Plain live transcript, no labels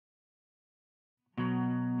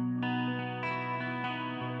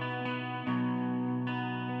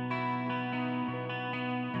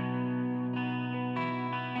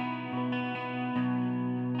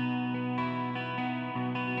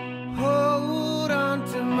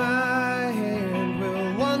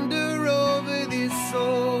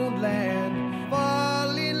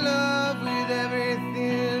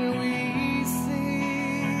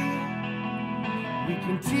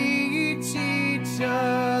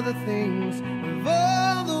all the things, of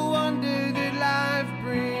all the wonder that life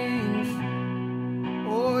brings.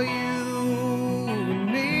 Oh, you and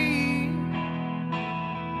me,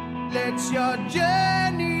 let your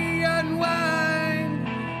journey unwind,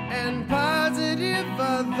 and positive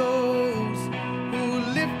are those who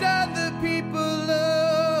lift other people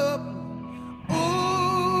up.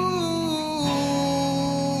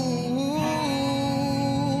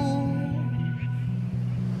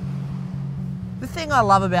 The thing I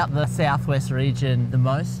love about the southwest region the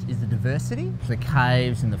most is the diversity. The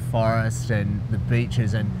caves and the forest and the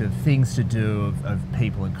beaches and the things to do of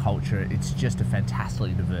people and culture. It's just a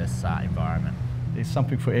fantastically diverse environment. There's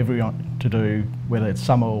something for everyone to do, whether it's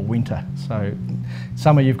summer or winter. So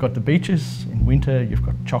summer you've got the beaches, in winter you've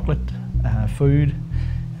got chocolate, food,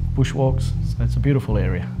 bushwalks, so it's a beautiful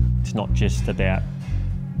area. It's not just about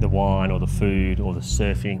the wine or the food or the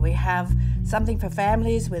surfing. We have something for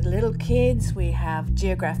families with little kids, we have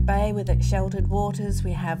Geograph Bay with its sheltered waters,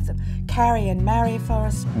 we have the Carry and Marry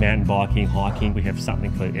Forest. Mountain biking, hiking, we have something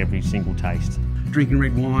for every single taste. Drinking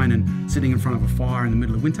red wine and sitting in front of a fire in the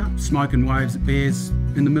middle of winter, smoking waves at bears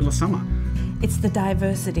in the middle of summer. It's the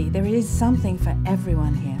diversity, there is something for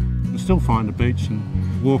everyone here. You still find a beach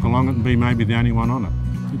and walk along it and be maybe the only one on it.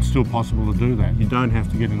 It's still possible to do that. You don't have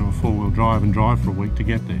to get into a four-wheel drive and drive for a week to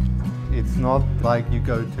get there. It's not like you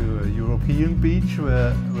go to a European beach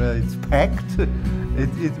where it's packed.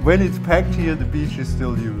 When it's packed here, the beach is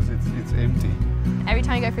still used, it's empty. Every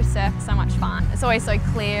time you go for a surf, it's so much fun. It's always so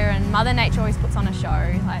clear and Mother Nature always puts on a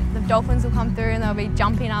show. Like the dolphins will come through and they'll be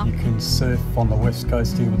jumping up. You can surf on the west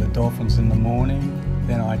coast here with the dolphins in the morning,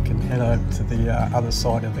 then I can head over to the other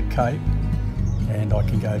side of the cape and I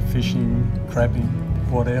can go fishing, crabbing,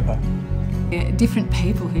 whatever. Different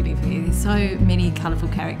people who live here. There's so many colourful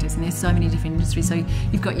characters and there's so many different industries. So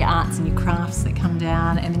you've got your arts and your crafts that come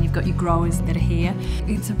down, and then you've got your growers that are here.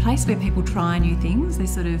 It's a place where people try new things. They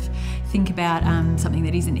sort of think about something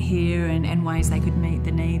that isn't here and ways they could meet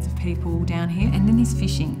the needs of people down here. And then there's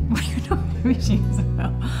fishing. Fishing as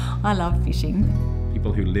well. I love fishing.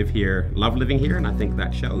 People who live here love living here, and I think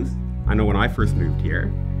that shows. I know when I first moved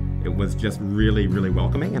here, it was just really, really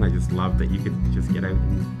welcoming, and I just loved that you could just get out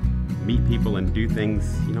and meet people and do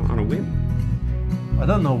things, you know, on a whim. I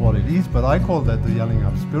don't know what it is, but I call that the yelling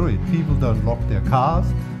up spirit. People don't lock their cars,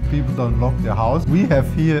 people don't lock their house. We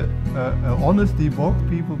have here an honesty box.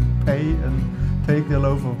 People pay and take their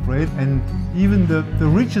loaf of bread, and even the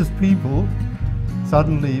richest people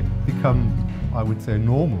suddenly become, I would say,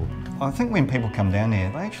 normal. I think when people come down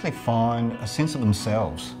here, they actually find a sense of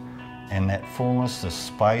themselves and that fullness, the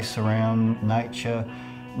space around nature.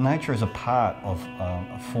 Nature is a part of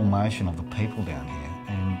a formation of the people down here,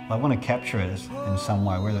 and I want to capture it in some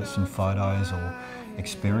way, whether it's in photos or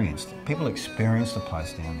experienced. People experience the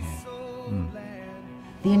place down here.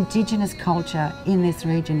 The Indigenous culture in this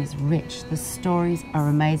region is rich. The stories are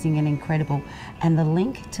amazing and incredible, and the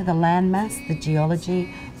link to the landmass, the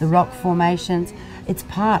geology, the rock formations, it's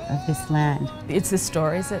part of this land. It's the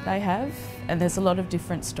stories that they have, and there's a lot of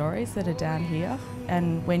different stories that are down here,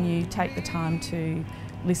 and when you take the time to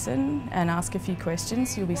listen and ask a few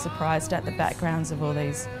questions, you'll be surprised at the backgrounds of all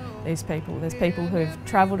these people. There's people who've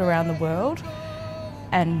travelled around the world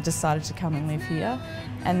and decided to come and live here,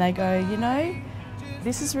 and they go, you know,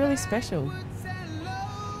 this is really special.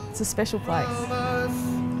 It's a special place.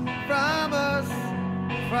 From us.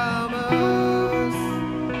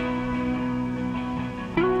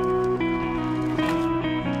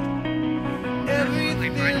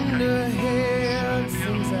 Everything ahead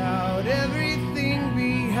sings out, everything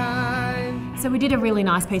behind. So we did a really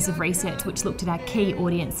nice piece of research which looked at our key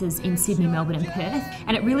audiences in Sydney, Melbourne and Perth,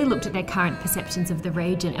 and it really looked at their current perceptions of the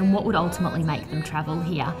region and what would ultimately make them travel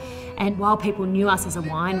here. And while people knew us as a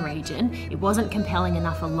wine region, it wasn't compelling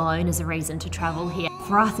enough alone as a reason to travel here.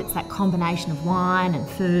 For us, it's that combination of wine and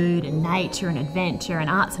food and nature and adventure and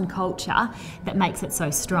arts and culture that makes it so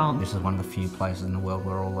strong. This is one of the few places in the world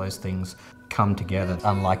where all those things come together,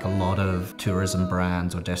 unlike a lot of tourism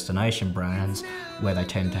brands or destination brands where they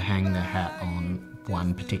tend to hang their hat on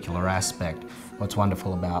one particular aspect. What's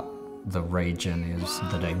wonderful about the region is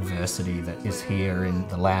the diversity that is here in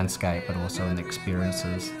the landscape, but also in the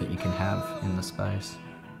experiences that you can have in the space.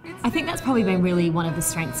 I think that's probably been really one of the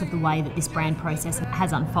strengths of the way that this brand process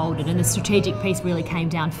has unfolded, and the strategic piece really came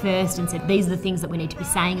down first and said these are the things that we need to be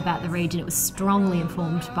saying about the region. It was strongly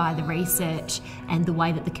informed by the research and the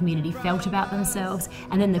way that the community felt about themselves,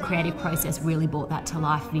 and then the creative process really brought that to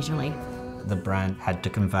life visually. The brand had to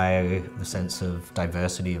convey the sense of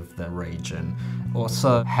diversity of the region.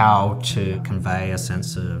 Also how to convey a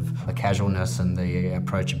sense of the casualness and the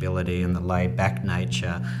approachability and the laid-back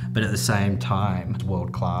nature, but at the same time,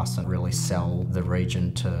 world-class and really sell the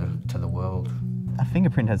region to the world. A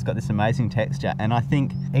fingerprint has got this amazing texture, and I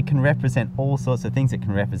think it can represent all sorts of things. It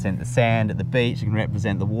can represent the sand at the beach, it can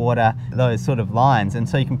represent the water, those sort of lines, and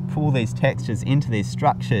so you can pull these textures into these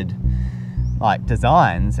structured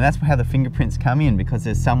designs, and that's how the fingerprints come in, because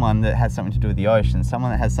there's someone that has something to do with the ocean,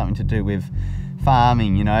 someone that has something to do with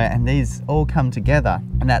farming, you know, and these all come together,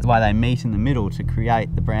 and that's why they meet in the middle to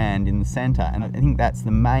create the brand in the centre. And I think that's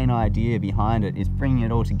the main idea behind it, is bringing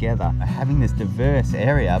it all together, having this diverse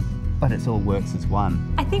area, but it all works as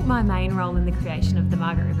one. I think my main role in the creation of the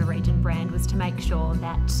Margaret River Region brand was to make sure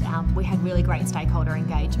that we had really great stakeholder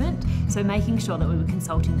engagement, so making sure that we were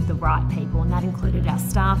consulting with the right people, and that included our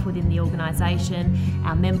staff within the organisation,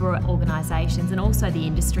 our member organisations, and also the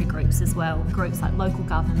industry groups as well. Groups like local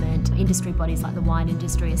government, industry bodies like the Wine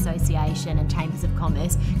Industry Association and Chambers of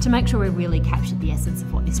Commerce, to make sure we really captured the essence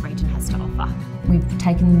of what this region has to offer. We've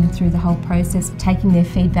taken them through the whole process, taking their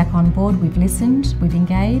feedback on board. We've listened, we've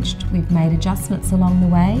engaged, we've made adjustments along the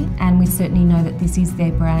way, and we certainly know that this is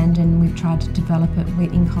their brand, and we've tried to develop it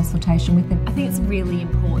in consultation with them. I think it's really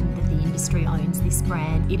important that the industry owns this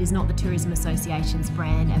brand. It is not the Tourism Association's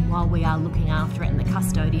brand, and while we are looking after it and the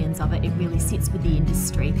custodians of it, it really sits with the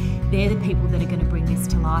industry. They're the people that are going to bring this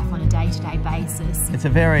to life on a day-to-day basis. It's a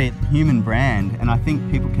very human brand, and I think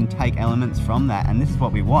people can take elements from that, and this is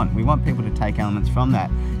what we want. We want people to take elements from that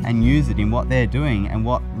and use it in what they're doing and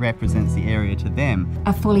what represents the area to them.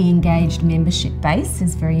 A fully engaged membership base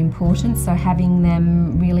is very important, so having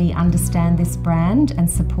them really understand this brand and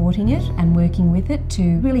supporting it and working with it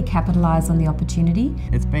to really capitalise on the opportunity.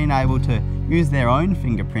 It's being able to use their own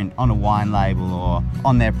fingerprint on a wine label or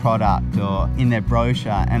on their product or in their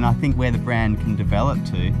brochure, and I think where the brand can develop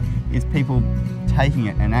to is people taking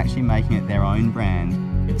it and actually making it their own brand.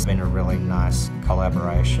 It's been a really nice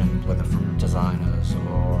collaboration, whether from designers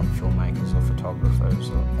or filmmakers or photographers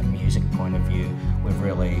or a music point of view. We've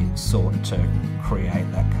really sought to create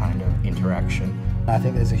that kind of interaction. I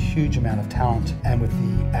think there's a huge amount of talent, and with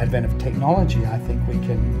the advent of technology, I think we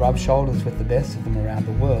can rub shoulders with the best of them around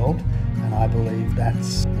the world, and I believe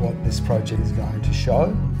that's what this project is going to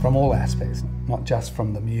show from all aspects, not just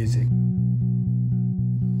from the music.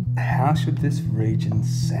 How should this region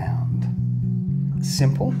sound?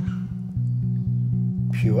 Simple,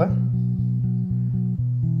 pure,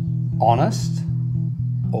 honest,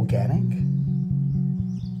 organic,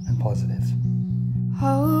 and positive.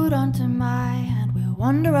 Hold on to my hand, we'll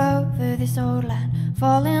wander over this old land,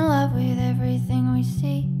 fall in love with everything we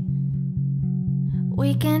see.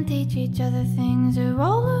 We can teach each other things of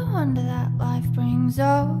all the wonder that life brings.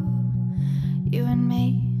 Oh, you and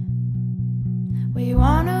me. We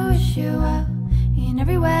wanna wish you well in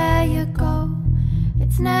everywhere you go.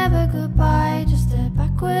 It's never goodbye, just a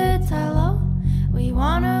backwards hello. We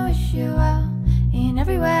wanna wish you well in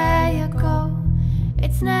everywhere you go.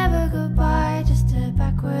 It's never goodbye, just a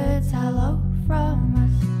backwards hello from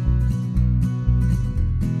us.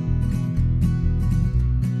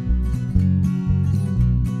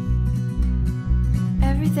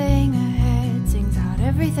 Everything ahead sings out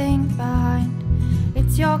everything behind.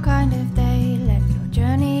 It's your kind of day, let your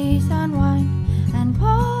journeys unwind. And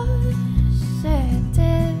positive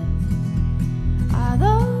are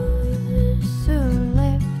those who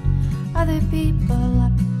lift other people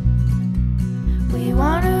up. We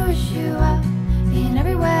wanna wish you well in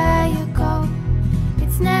everywhere you go.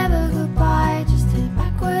 It's never goodbye, just a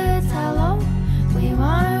backwards hello. We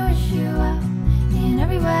wanna wish you well in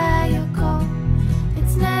everywhere you go.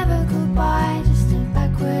 It's never goodbye, just a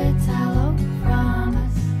backwards hello from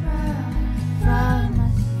us, from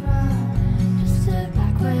us, from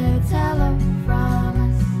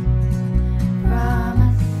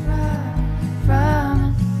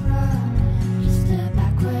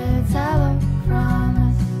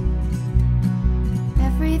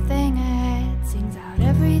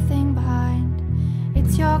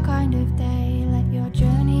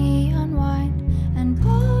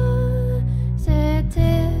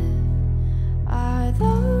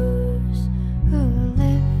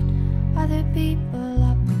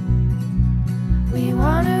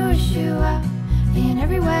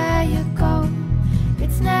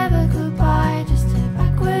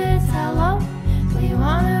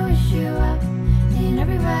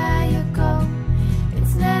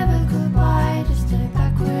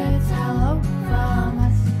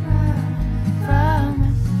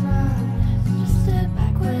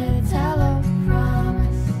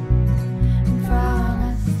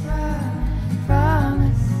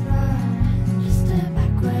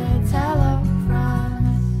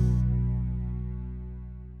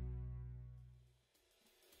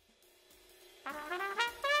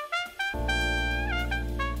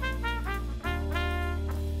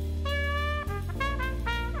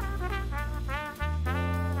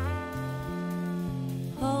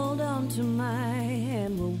onto my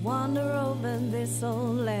hand, we'll wander over this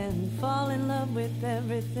old land, fall in love with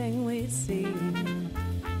everything we see.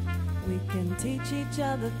 We can teach each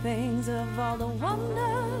other things of all the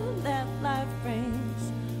wonder that life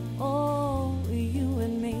brings. Oh, you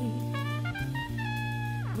and me.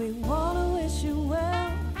 We wanna wish you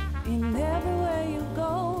well in everywhere you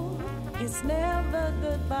go. It's never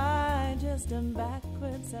goodbye, just a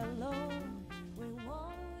backwards hello.